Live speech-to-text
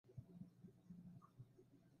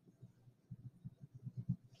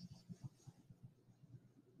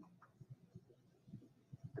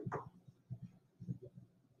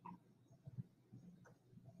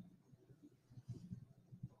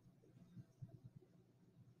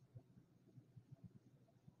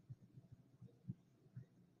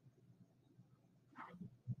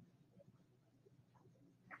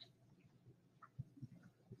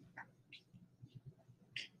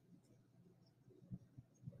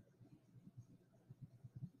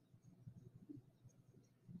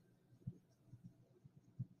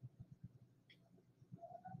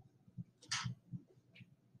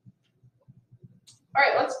All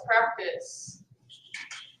right, let's practice.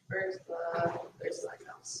 There's something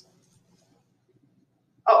else.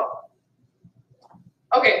 Oh,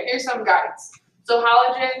 okay, here's some guides. So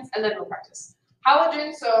halogens, and then we'll practice.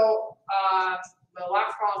 Halogens, so the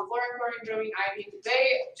last column, fluorine, chlorine, bromine, iodine,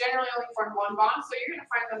 they generally only form one bond, so you're gonna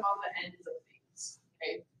find them on the ends of things,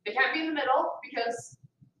 okay? They can't be in the middle because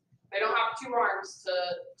they don't have two arms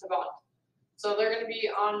to bond. So they're gonna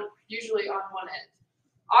be usually on one end.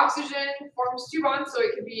 Oxygen forms two bonds, so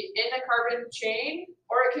it could be in a carbon chain,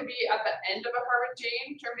 or it could be at the end of a carbon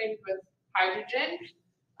chain terminated with hydrogen,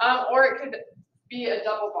 or it could be a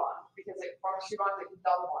double bond because it forms two bonds that can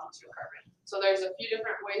double bond to a carbon. So there's a few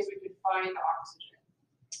different ways we could find oxygen.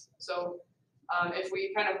 So if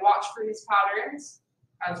we kind of watch for these patterns,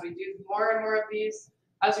 as we do more and more of these,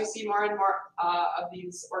 as we see more and more of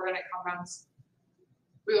these organic compounds,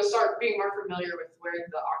 we will start being more familiar with where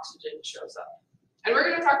the oxygen shows up. And we're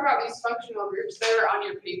going to talk about these functional groups that are on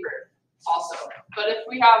your paper also. But if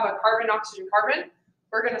we have a carbon, oxygen, carbon,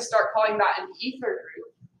 we're going to start calling that an ether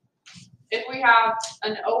group. If we have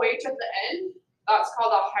an OH at the end, that's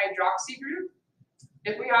called a hydroxy group.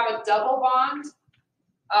 If we have a double bond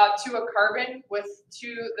to a carbon with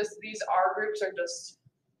these R groups are just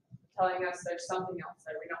telling us there's something else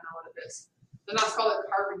there. We don't know what it is. Then that's called a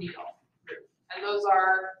carbonyl group. And those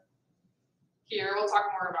are here. We'll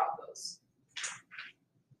talk more about those.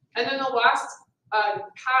 And then the last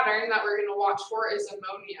pattern that we're going to watch for is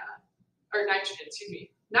ammonia, or nitrogen, excuse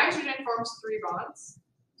me. Nitrogen forms three bonds.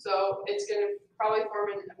 So it's going to probably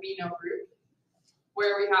form an amino group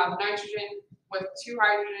where we have nitrogen with two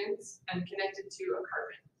hydrogens and connected to a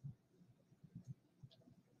carbon.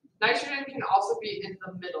 Nitrogen can also be in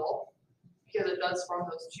the middle because it does form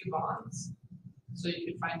those two bonds. So you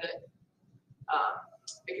can find it.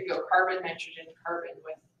 It could go carbon, nitrogen, carbon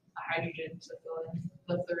with a hydrogen to fill in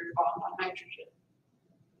the third bond on nitrogen.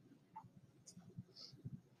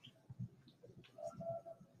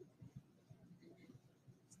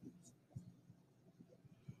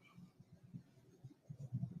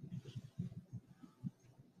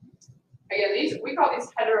 Again, we call these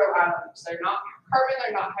heteroatoms. They're not carbon,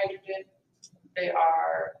 they're not hydrogen. They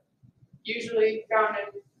are usually found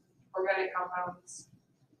in organic compounds.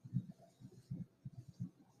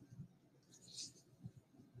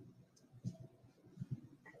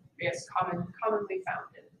 Yes, commonly found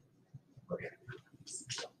in organic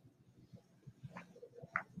compounds.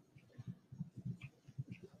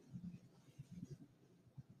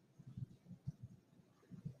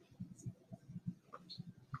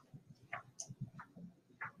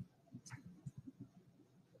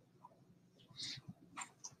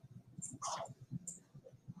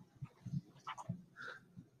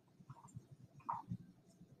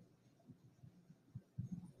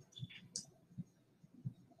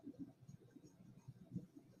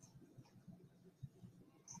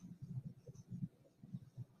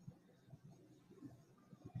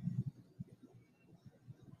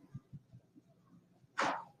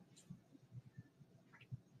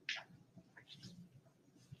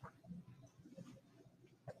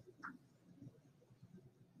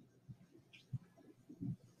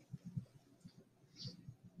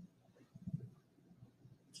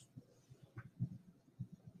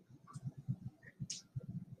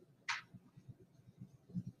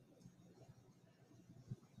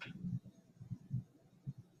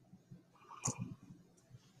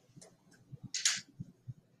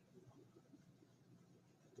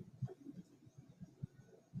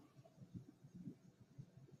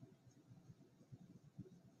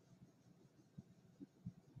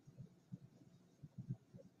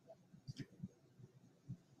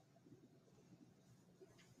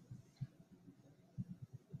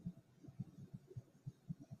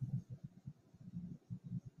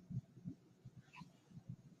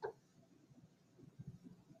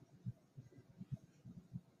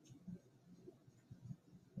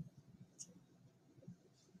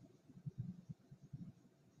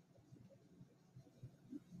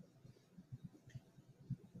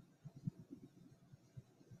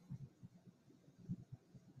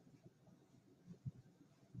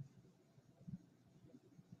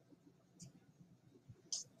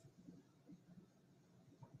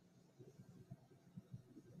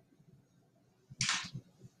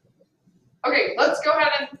 Okay, let's go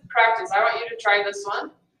ahead and practice. I want you to try this one.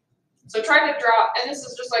 So try to draw, and this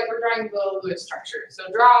is just like we're drawing the Lewis structure. So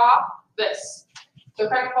draw this. So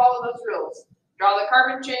kind of follow those rules. Draw the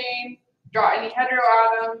carbon chain, draw any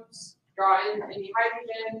heteroatoms, draw in any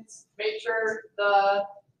hydrogens, make sure the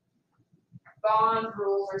bond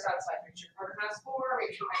rules are satisfied. Make sure carbon has 4,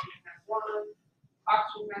 make sure hydrogen has 1,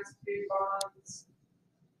 oxygen has 2 bonds.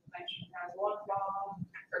 Nitrogen has one bond,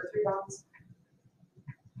 or 3 bonds.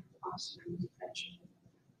 Oxygen, nitrogen.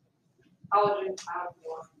 Halogen have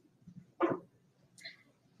 1.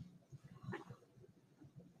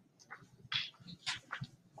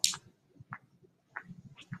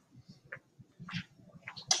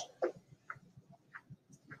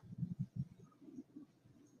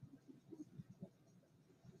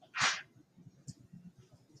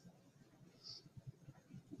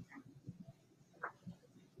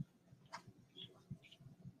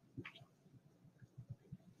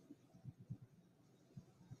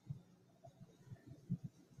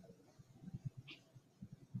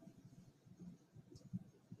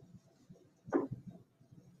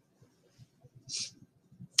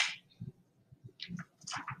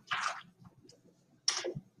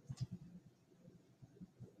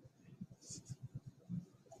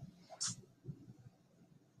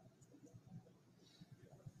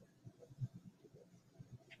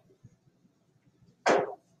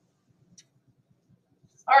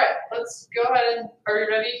 All right, let's go ahead and, are you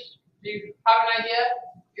ready? Do you have an idea?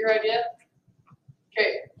 Your idea?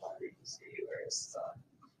 Okay, let me see, where's the,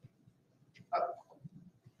 oh,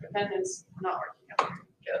 the pen is not working out here.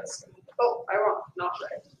 Okay, let's go. Oh, I want, not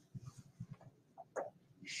right.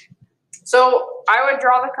 So I would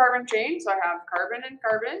draw the carbon chain, so I have carbon and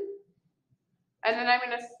carbon, and then I'm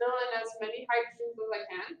gonna fill in as many hydrogens as I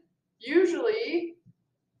can. Usually,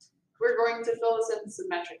 we're going to fill this in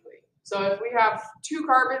symmetrically. So if we have 2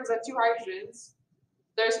 carbons and 2 hydrogens,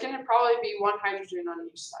 there's going to probably be 1 hydrogen on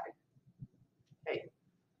each side. Okay.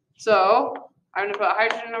 So I'm going to put a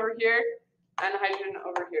hydrogen over here and a hydrogen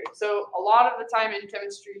over here. So a lot of the time in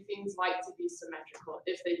chemistry, things like to be symmetrical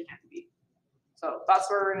if they can be. So that's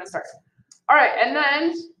where we're going to start. All right, and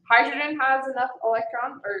then hydrogen has enough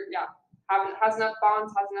electrons, or yeah, has enough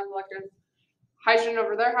bonds, has enough electrons. Hydrogen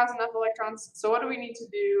over there has enough electrons. So what do we need to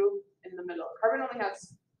do in the middle? Carbon only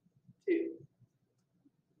has 2.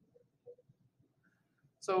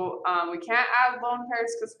 So we can't add lone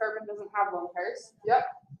pairs because carbon doesn't have lone pairs. Yep.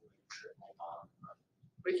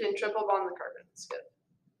 We can triple bond the carbon. That's good.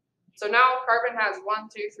 So now carbon has 1,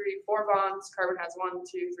 2, 3, 4 bonds. Carbon has 1,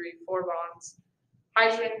 2, 3, 4 bonds.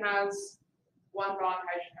 Hydrogen has 1 bond.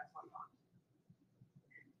 Hydrogen has 1 bond.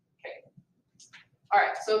 Okay. All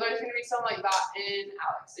right. So there's going to be something like that in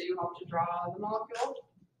Alex. So you have to draw the molecule.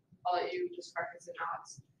 I'll let you just practice in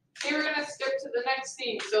Alex. Okay, we're going to skip to the next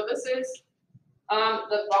theme. So this is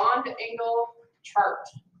the bond angle chart.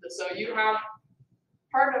 So you have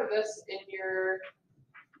part of this in your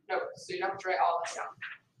notes, so you don't have to write all this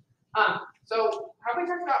down. So have we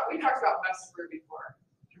talked about VSEPR before?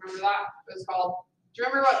 Do you remember that? It was called, do you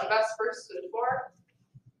remember what VSEPR stood for?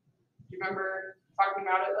 Do you remember talking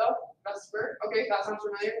about it though? VSEPR? Okay, that sounds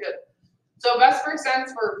familiar, good. So VSEPR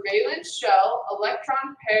stands for valence shell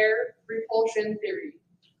electron pair repulsion theory.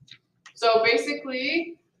 So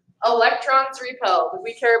basically, electrons repel. Do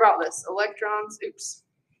we care about this? Electrons, oops.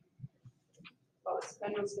 Well, this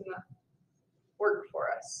pen was gonna work for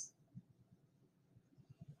us.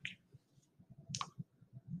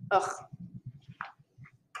 Ugh.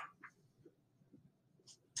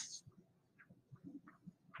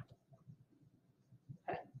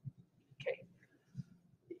 Okay.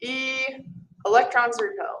 E, electrons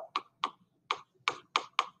repel.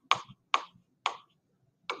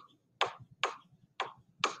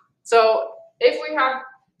 So if we have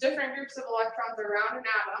different groups of electrons around an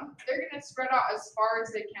atom, they're going to spread out as far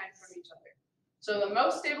as they can from each other. So the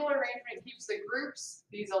most stable arrangement keeps the groups,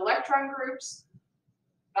 these electron groups,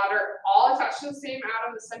 that are all attached to the same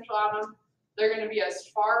atom, the central atom, they're going to be as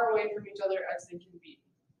far away from each other as they can be.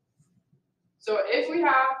 So if we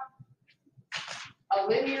have a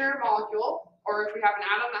linear molecule, or if we have an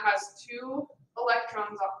atom that has 2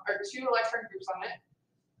 electrons, or 2 electron groups on it,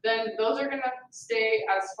 then those are going to stay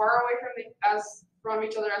as far away from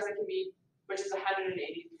each other as they can be, which is 180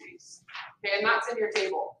 degrees. Okay, and that's in your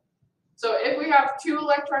table. So if we have 2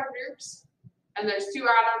 electron groups and there's 2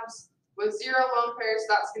 atoms with 0 lone pairs,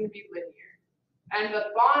 that's going to be linear. And the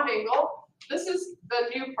bond angle, this is the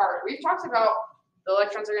new part. We've talked about the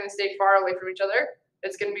electrons are going to stay far away from each other.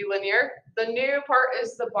 It's going to be linear. The new part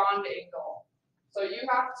is the bond angle. So you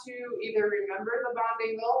have to either remember the bond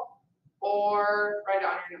angle or write it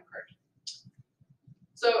on your note card.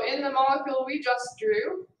 So in the molecule we just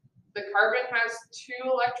drew, the carbon has 2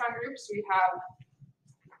 electron groups. We have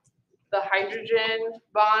the hydrogen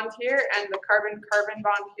bond here and the carbon-carbon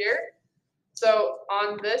bond here. So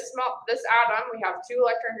on this atom, we have 2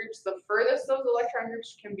 electron groups. The furthest those electron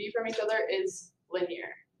groups can be from each other is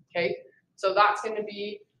linear. Okay, so that's going to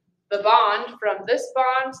be the bond from this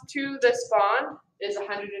bond to this bond is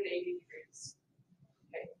 180 degrees.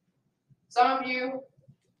 Okay, Some of you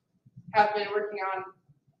have been working on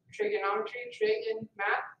trigonometry, trig and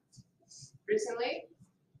math recently.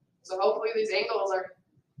 So hopefully these angles are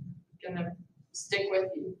gonna stick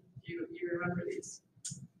with you. You remember these.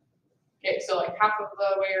 Okay, so like half of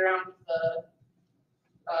the way around the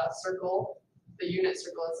circle, the unit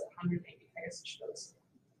circle is 180. I guess it shows.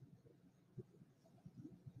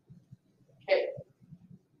 Okay.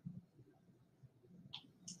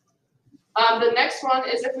 The next one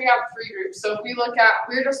is if we have three groups. So if we look at,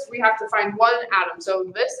 we have to find one atom. So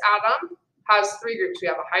this atom has three groups. We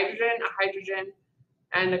have a hydrogen,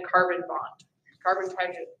 and a carbon bond, carbon to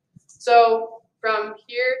hydrogen. So from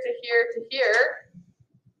here to here to here,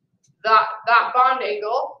 that bond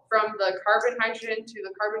angle from the carbon hydrogen to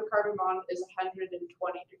the carbon carbon bond is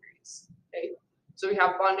 120 degrees. Okay, so we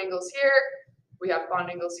have bond angles here, we have bond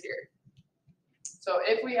angles here. So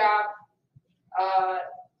if we have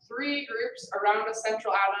three groups around a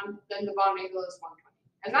central atom, then the bond angle is 120.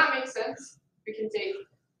 And that makes sense. We can take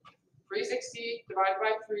 360 divided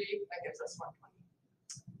by 3, that gives us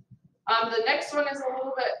 120. The next one is a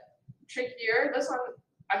little bit trickier. This one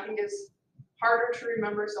I think is harder to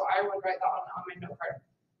remember, so I would write that on my note card.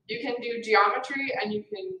 You can do geometry and you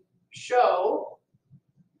can show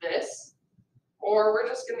this, or we're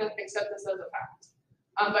just going to accept this as a fact.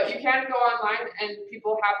 But you can go online and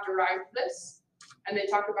people have derived this, and they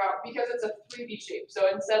talk about, because it's a 3D shape, so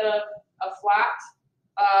instead of a flat,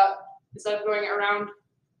 instead of going around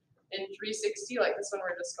in 360, like this one,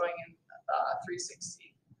 we're just going in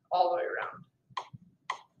 360 all the way around.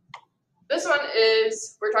 This one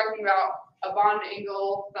is, we're talking about a bond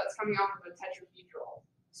angle that's coming off of a tetrahedral.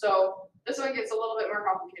 So this one gets a little bit more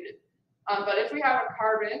complicated. But if we have a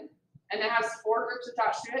carbon and it has 4 groups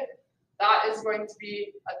attached to it, that is going to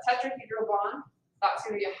be a tetrahedral bond. That's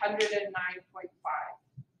going to be 109.5.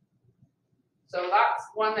 So that's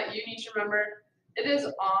one that you need to remember. It is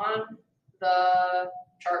on the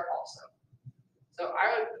chart also. So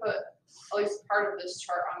I would put at least part of this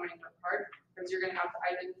chart on my note card, because you're going to have to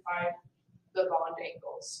identify the bond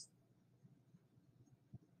angles.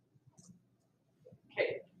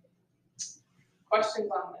 Okay.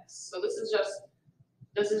 Questions on this? So this is just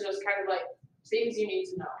kind of like things you need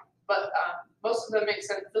to know. But most of them make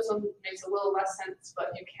sense. This one makes a little less sense,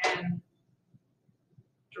 but you can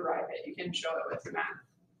derive it. You can show it with math,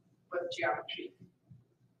 with geometry.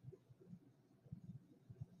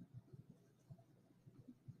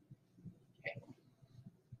 Okay.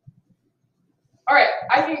 All right.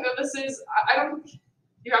 I think that this is, I don't think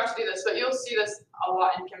you have to do this, but you'll see this a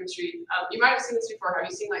lot in chemistry. You might have seen this before. Have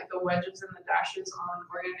you seen like the wedges and the dashes on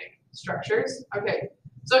organic structures? Okay.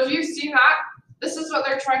 So if you've seen that, this is what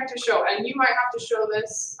they're trying to show, and you might have to show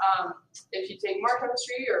this if you take more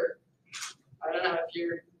chemistry, or I don't know, if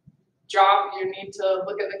your job you need to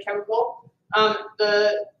look at the chemical.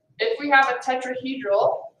 If we have a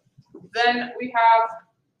tetrahedral, then we have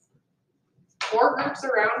 4 groups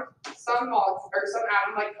around some molecule or some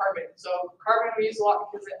atom like carbon. So carbon we use a lot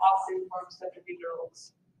because it often forms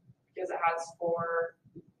tetrahedrals because it has 4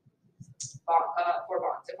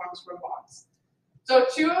 bonds. It forms 4 bonds. So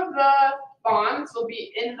 2 of the bonds will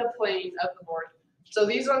be in the plane of the board. So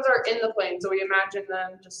these ones are in the plane. So we imagine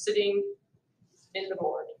them just sitting in the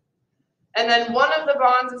board. And then one of the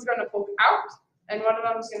bonds is going to poke out, and one of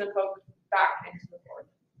them is going to poke back into the board.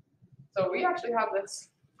 So we actually have this.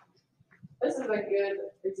 This is a good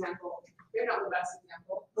example. Maybe not the best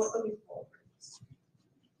example, but let me pull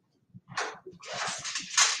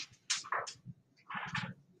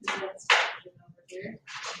over here.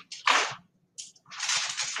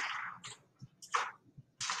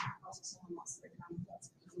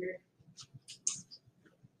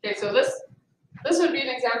 Okay, so this would be an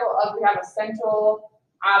example of, we have a central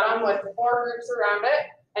atom with 4 groups around it,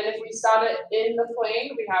 and if we set it in the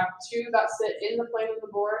plane, we have 2 that sit in the plane of the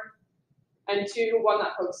board, and 2, one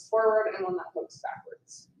that pokes forward and one that pokes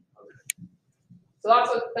backwards. Okay. So that's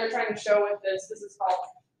what they're trying to show with this. This is called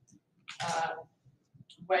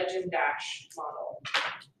wedge and dash model.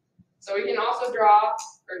 So we can also draw,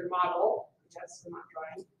 or model, yes, we're not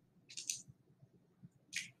drawing.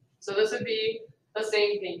 So this would be the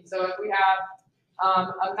same thing. So if we have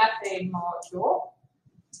a methane molecule,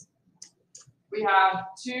 we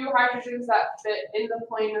have 2 hydrogens that fit in the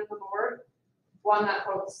plane of the board, one that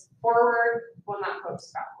pokes forward, one that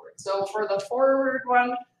pokes backward. So for the forward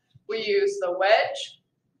one, we use the wedge.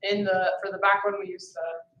 For the back one, we use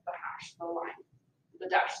the hash, the line, the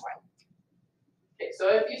dash line. Okay, so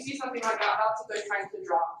if you see something like that, that's what they're trying to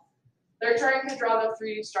draw. They're trying to draw the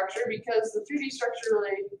 3D structure because the 3D structure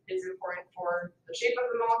really is important for the shape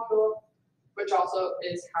of the molecule, which also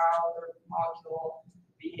is how the molecule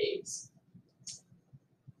behaves.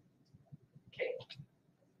 Okay.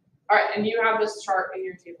 All right, and you have this chart in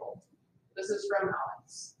your table. This is from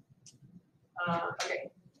Alex.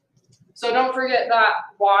 Okay. So don't forget that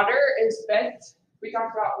water is bent. We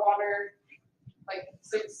talked about water like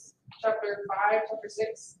chapter 5, chapter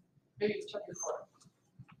 6, maybe chapter 4.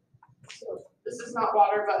 So this is not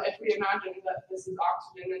water, but if we imagine that this is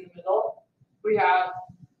oxygen in the middle, we have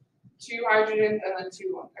 2 hydrogens and then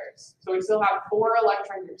 2 lone pairs. So we still have 4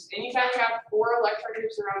 electron groups. Anytime we have 4 electron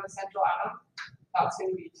groups around the central atom, that's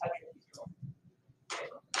going to be tetrahedral.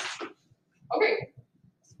 Okay.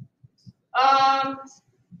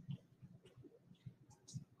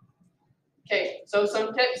 Okay, so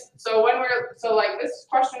some tips. So like this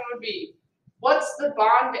question would be, what's the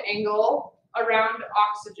bond angle around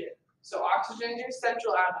oxygen? So oxygen is your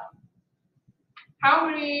central atom. How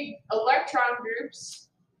many electron groups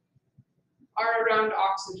are around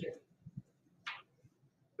oxygen?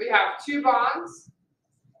 We have 2 bonds,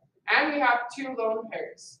 and we have 2 lone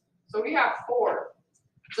pairs. So we have 4.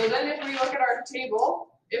 So then if we look at our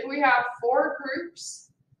table, if we have 4 groups,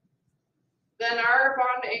 then our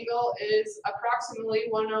bond angle is approximately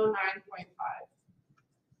 109.5.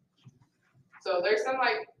 So there's some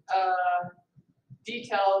like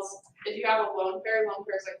details. If you have a lone pair is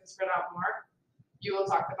like to spread out more. You will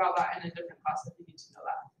talk about that in a different class if you need to know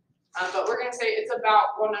that. But we're going to say it's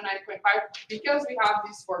about 109.5 because we have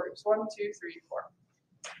these 4 groups, 1, 2, 3, 4.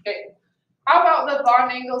 Okay. How about the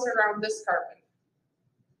bond angles around this carbon?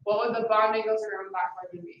 What would the bond angles around that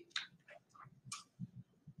carbon be?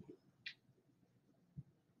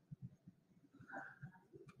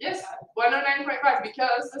 Yes, 109.5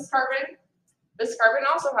 because this carbon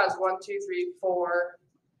also has 1, 2, 3, 4,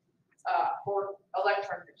 4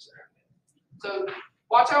 electron groups around it. So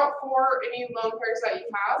watch out for any lone pairs that you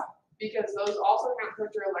have because those also count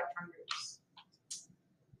towards your electron groups.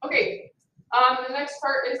 Okay, the next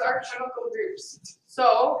part is our chemical groups.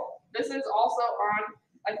 So this is also on,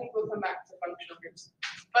 I think we'll come back to functional groups.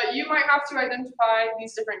 But you might have to identify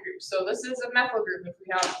these different groups. So this is a methyl group. If we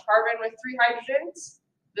have carbon with 3 hydrogens,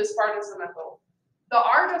 this part is the methyl. The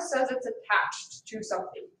R just says it's attached to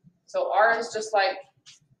something. So R is just like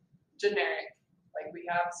generic, like we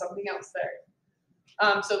have something else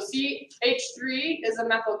there. So CH3 is a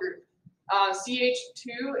methyl group.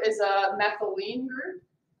 CH2 is a methylene group.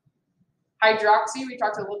 Hydroxy, we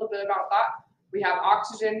talked a little bit about that. We have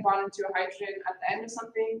oxygen bonded to a hydrogen at the end of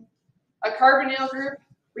something. A carbonyl group,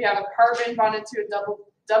 we have a carbon bonded to a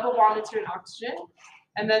double bonded to an oxygen.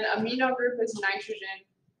 And then amino group is nitrogen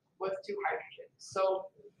with 2 hydrogens. So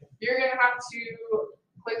you're going to have to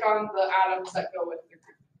click on the atoms that go with the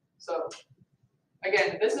group. So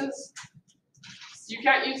again, you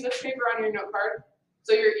can't use this paper on your note card.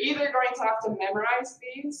 So you're either going to have to memorize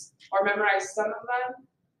these or memorize some of them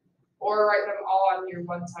or write them all on your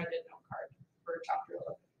one-sided note card for chapter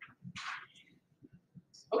 11.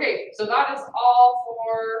 Okay, so that is all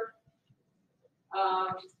for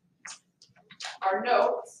our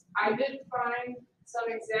notes. I did find some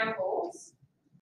examples